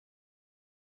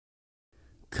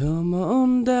Come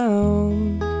on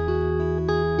down.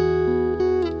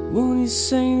 Won't you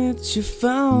say that you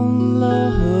found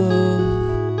love?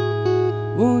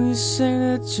 Won't you say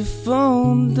that you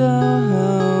found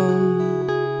down?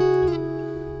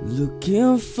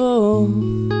 Looking for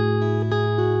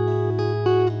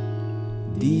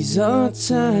these are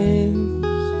times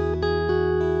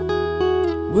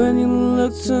when you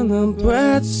look to the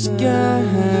bright sky,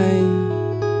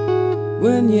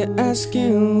 when you're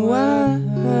asking why,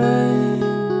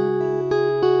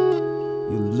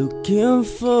 you're looking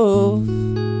for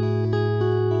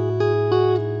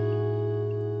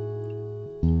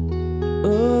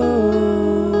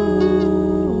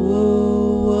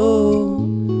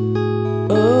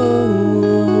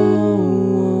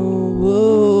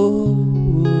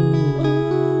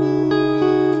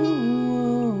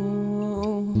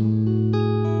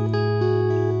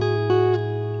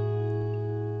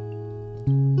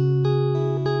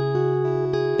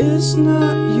it's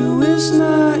not you, it's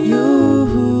not you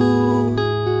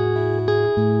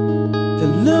they're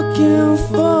looking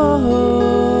for.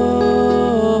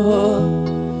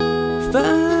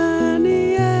 Find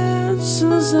the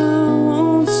answers, I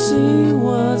won't see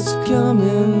what's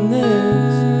coming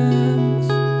next.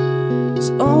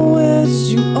 It's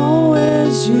always you,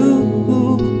 always you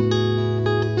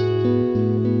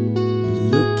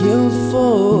looking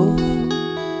for.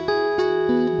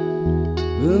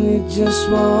 We need just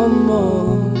one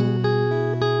more.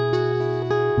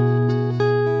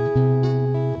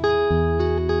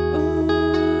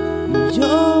 You're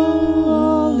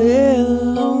all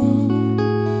alone,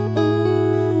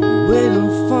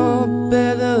 waiting for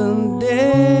better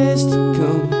days to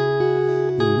come.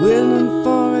 You're waiting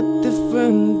for a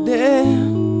different day.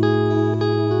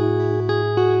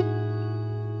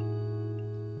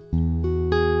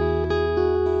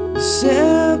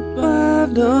 Sat by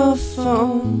the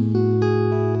phone,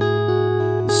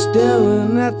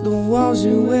 staring at the walls,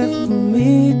 you wait for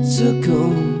me to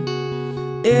come.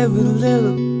 Every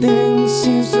little thing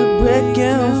seems to break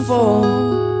and fall.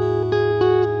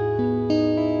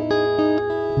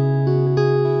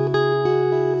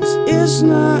 It's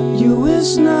not you,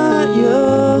 it's not you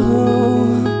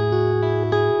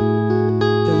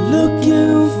they're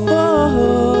looking for.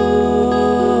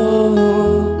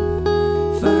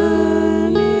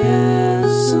 Find the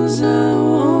answers, I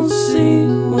won't see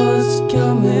what's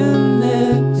coming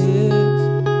next.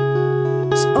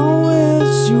 It's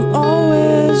always you,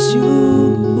 always you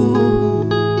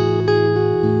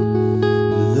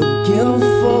looking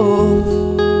for.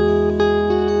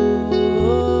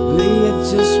 Be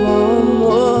just one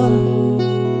more.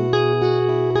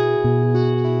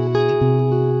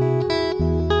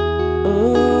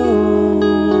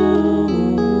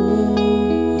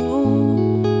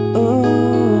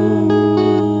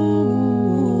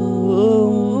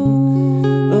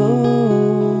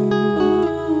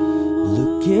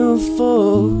 Looking for.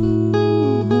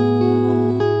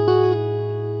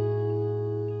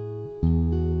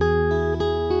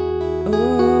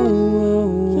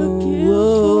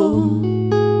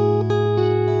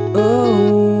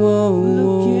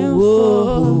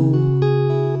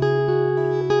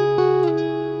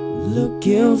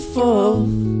 Looking for.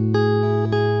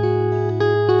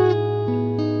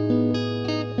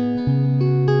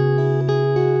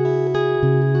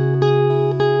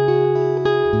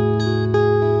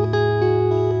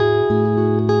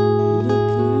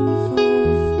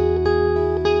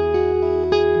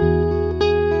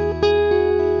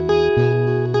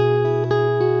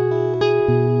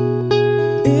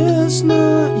 It's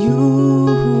not you,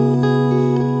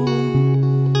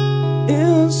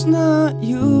 it's not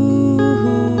you,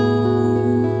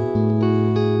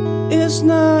 it's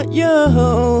not you,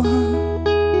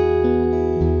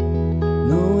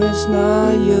 no, it's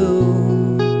not you.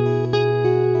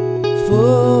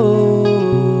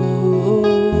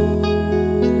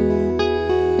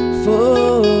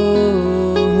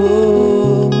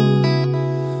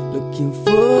 Looking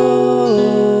for.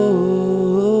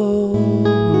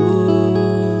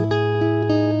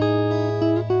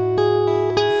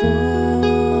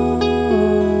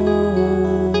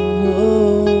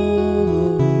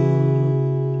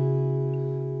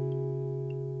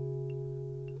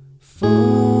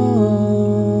 For